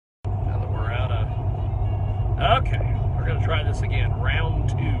to try this again. Round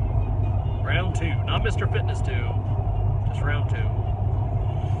 2. Round 2. Not Mr. Fitness 2. Just round 2.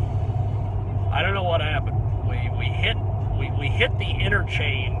 I don't know what happened. We hit the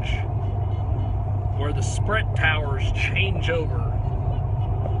interchange where the Sprint towers change over.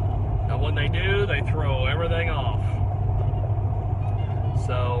 Now when they do, they throw everything off.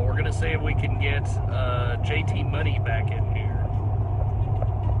 So we're gonna see if we can get JT Money back in here.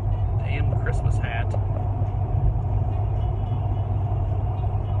 Damn Christmas hat.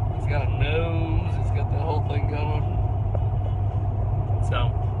 He's got a nose, he's got the whole thing going.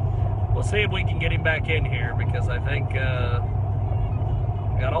 So we'll see if we can get him back in here, because I think we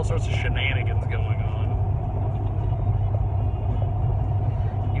got all sorts of shenanigans going on.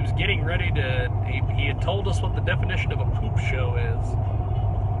 He was getting ready to, he had told us what the definition of a poop show is.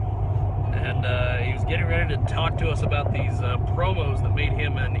 And he was getting ready to talk to us about these promos that made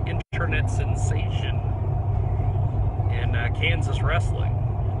him an internet sensation in Kansas wrestling.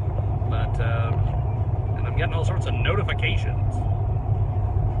 But, and I'm getting all sorts of notifications.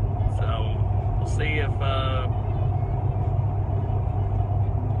 So, we'll see if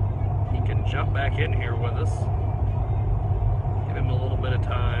he can jump back in here with us. Give him a little bit of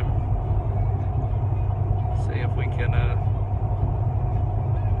time. See if we can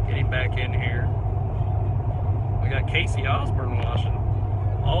get him back in here. We got Casey Osborne watching,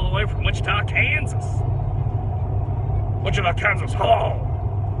 all the way from Wichita, Kansas. Wichita, Kansas, hello!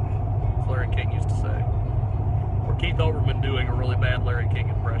 As Larry King used to say. Or Keith Olbermann doing a really bad Larry King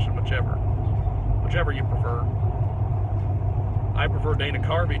impression, whichever you prefer. I prefer Dana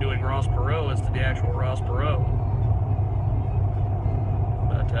Carvey doing Ross Perot as to the actual Ross Perot.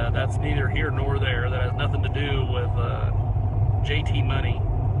 But that's neither here nor there. That has nothing to do with JT Money.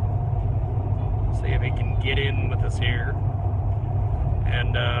 See if he can get in with us here.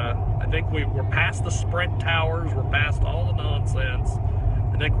 And I think we're past the Sprint towers. We're past all the nonsense.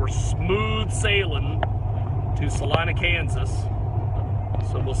 I think we're smooth sailing to Salina, Kansas.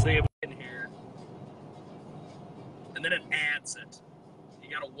 So we'll see if we can here. And then it adds it. You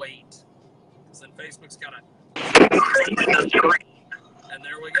gotta wait. Because then Facebook's gotta... And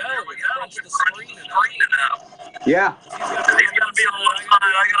there we go. We crunch the screen out. Yeah. He's gotta be on one side,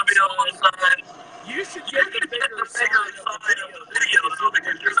 I gotta be on one side. You should get the bigger side of the video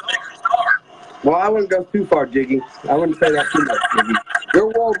because you're the bigger star. Well, I wouldn't go too far, Jiggy. I wouldn't say that too much, Jiggy. You're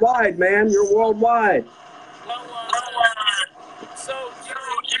worldwide, man. You're worldwide. Well, so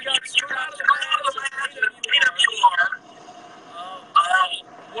you got screwed out of the match of PWR.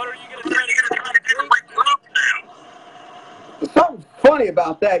 What are you going to try to get the group now? Something funny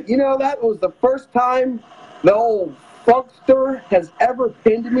about that. You know, that was the first time the old Funkster has ever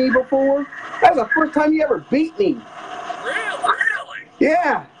pinned me before. That was the first time he ever beat me. Really?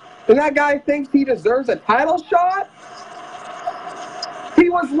 Yeah. And that guy thinks he deserves a title shot? He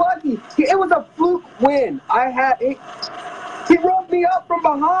was lucky. It was a fluke win. He rolled me up from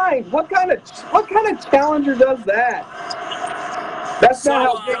behind. What kind of challenger does that? That's not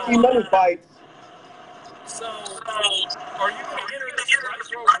how JT Money fights. So, are you going to enter this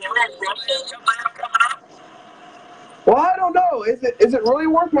Retro coming up? Well, I don't know. Is it really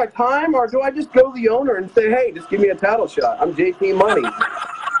worth my time, or do I just go to the owner and say, hey, just give me a title shot? I'm JT Money.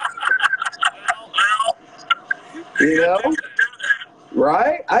 You know?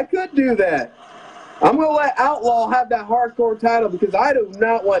 Right? I could do that. I'm going to let Outlaw have that hardcore title because I do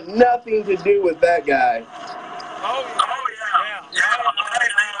not want nothing to do with that guy. Oh,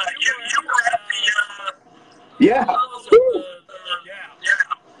 yeah. Yeah.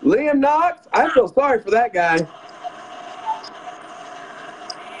 Liam Knox, I feel sorry for that guy.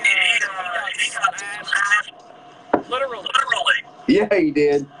 Literally. Yeah, he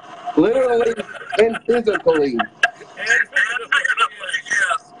did. Literally and physically.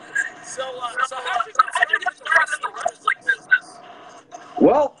 So how'd you get started in the wrestling business?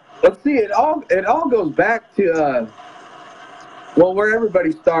 Well, let's see. It all goes back to where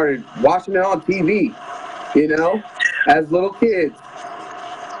everybody started, watching it on TV. You know, as little kids.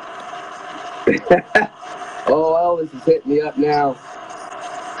 Oh, Elvis is hitting me up now.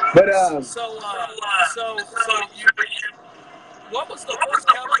 But what was the first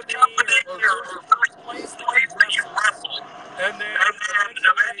company or first place that you wrestled? And then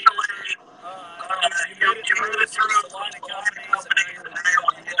eventually, you made it through the Salina companies and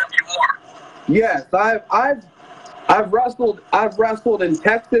PWR. Yes, I've wrestled in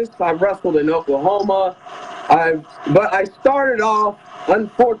Texas. I've wrestled in Oklahoma. But I started off,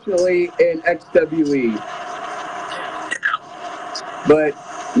 unfortunately, in XWE. But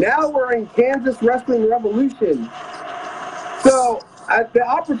now we're in Kansas Wrestling Revolution. So the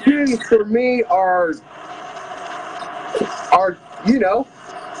opportunities for me are are,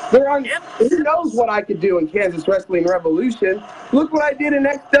 they're on. Who knows what I could do in Kansas Wrestling Revolution? Look what I did in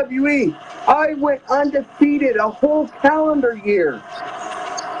XWE. I went undefeated a whole calendar year.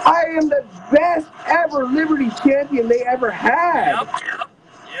 I am the best ever Liberty champion they ever had.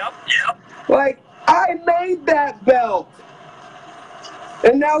 Yep. Like, I made that belt.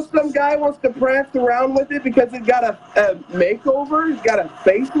 And now some guy wants to prance around with it because it got a makeover, it got a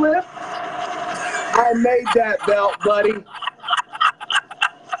facelift. I made that belt, buddy.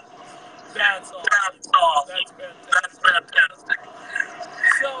 That's awesome. That's fantastic.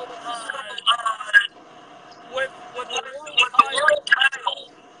 So, with the world title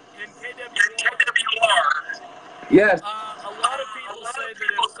in KWR, Yes. a lot of people say that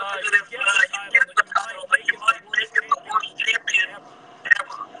if you get the title, that you might make it the worst champion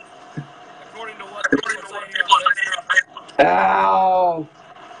ever. According to what people say here on Facebook. Ow.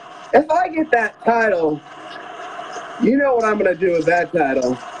 If I get that title, you know what I'm going to do with that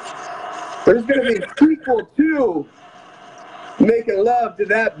title. There's going to be a sequel to Making Love to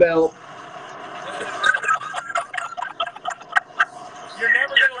that belt. You're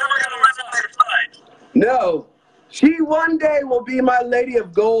never going to let her on your side. No. She one day will be my Lady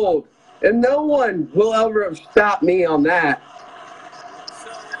of Gold, and no one will ever stop me on that. So,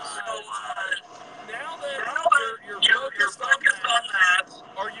 now that you're focused on that,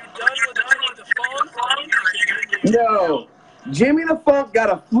 are you done with Jimmy the Funk, or are you going to continue? No. Jimmy the Funk got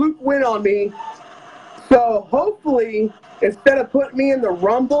a fluke win on me, so hopefully, instead of putting me in the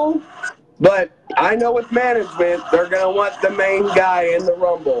Rumble, but I know with management, they're going to want the main guy in the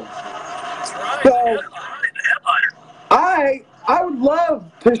Rumble. That's right. So, I would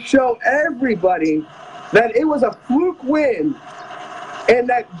love to show everybody that it was a fluke win and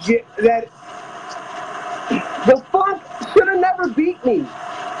that the Funk should have never beat me.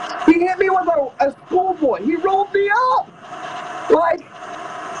 He hit me with a schoolboy. He rolled me up. Like,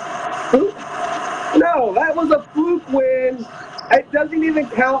 no, that was a fluke win. It doesn't even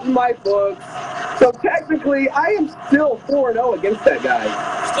count in my books. So technically, I am still 4-0 against that guy.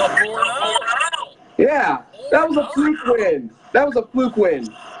 Still 4-0? Yeah, that was a fluke win. That was a fluke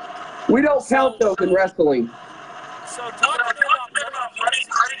win. We don't count those in wrestling. So talk to me about Money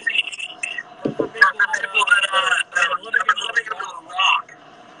Crazy for people that are living in the rock.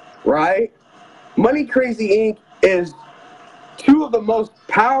 Right? Money Crazy Inc. is two of the most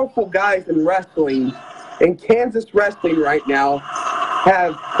powerful guys in wrestling in Kansas wrestling right now.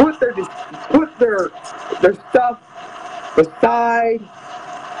 Have put their stuff aside.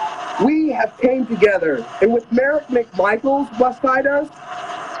 We have came together, and with Merrick McMichaels beside us,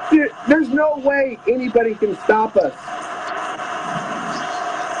 there's no way anybody can stop us.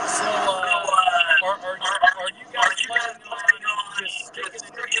 So, are you guys planning on just sticking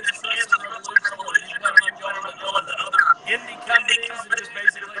to Kansas Wrestling Revolution, or are you planning on going to other indie companies and just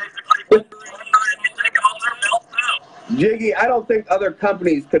basically taking all their belts out? Jiggy, I don't think other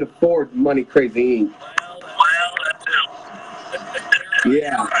companies could afford Money Crazy Inc. Well, that too.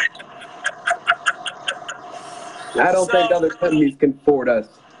 Yeah. I don't think other companies can afford us.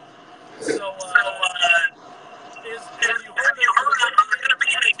 So, have you heard if there's going to be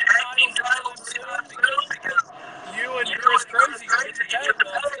any tag titles soon? Because you and Chris Crazy get the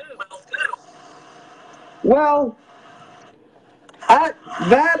tag belts too. Well, I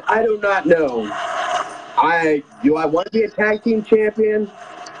do not know. Do I want to be a tag team champion?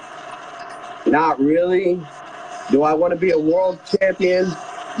 Not really. Do I want to be a world champion?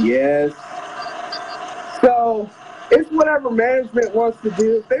 Yes. So, it's whatever management wants to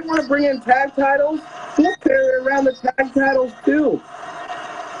do. If they want to bring in tag titles, we'll carry around the tag titles too.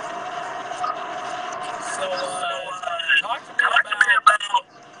 So, talk to me about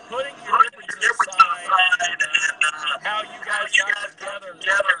putting your differences aside and how you guys got together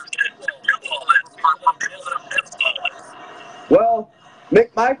to do all this. Well,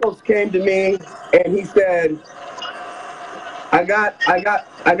 Mick Michaels came to me and he said, I got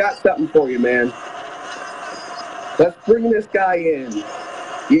something for you, man. Let's bring this guy in.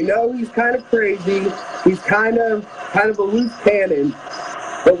 You know he's kind of crazy. He's kind of a loose cannon.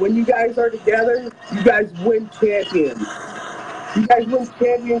 But when you guys are together, you guys win champions. You guys win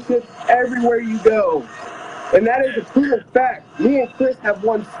championships everywhere you go. And that is a proven fact. Me and Chris have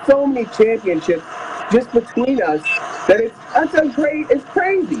won so many championships just between us that it's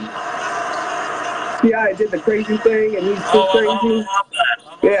crazy. See how I did the crazy thing and he's too crazy?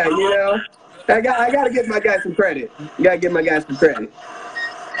 Yeah, you know. I got to give my guy some credit. You got to give my guy some credit. I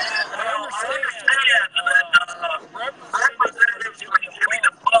understand representatives from Jimmy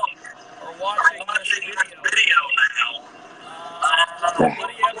the Funk are watching this video now. What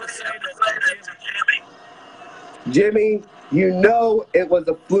do you have to say to Jimmy? Jimmy, you know it was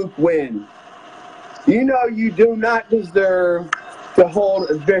a fluke win. You know you do not deserve to hold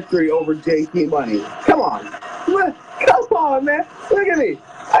a victory over JT Money. Come on. Come on, man. Look at me.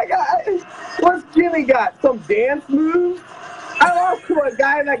 What's Jimmy got? Some dance moves? I lost to a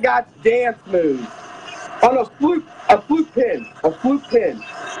guy that got dance moves. On a fluke pin. A fluke pin.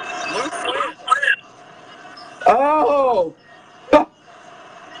 Luke win. Oh. Well,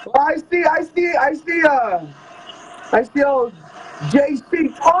 I see old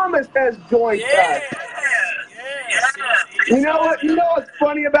JC Thomas has joined us. Yes. You know what's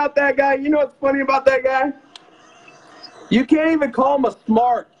funny about that guy? You can't even call him a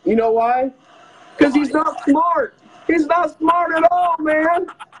smart. You know why? Because he's not smart. He's not smart at all, man.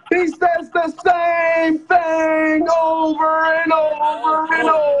 He says the same thing over and over and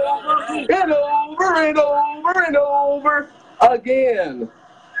over and over and over and over again.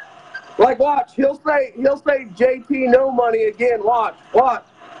 Like, watch, he'll say JT no money again. Watch.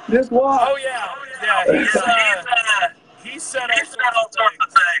 Just watch. Oh yeah. He said all sorts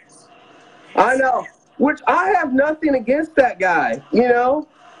of things. I know. Which I have nothing against that guy, you know?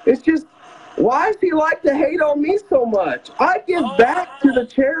 It's just, why does he like to hate on me so much? I give back to the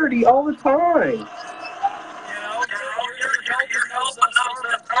charity all the time. You know, you're helping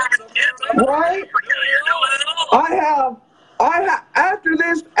those Right? I have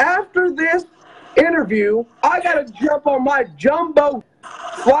after this interview, I gotta jump on my jumbo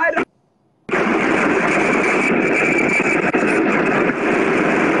flight.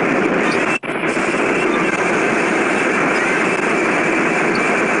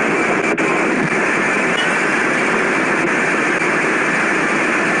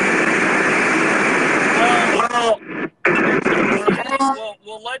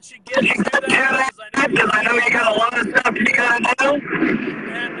 We'll let you get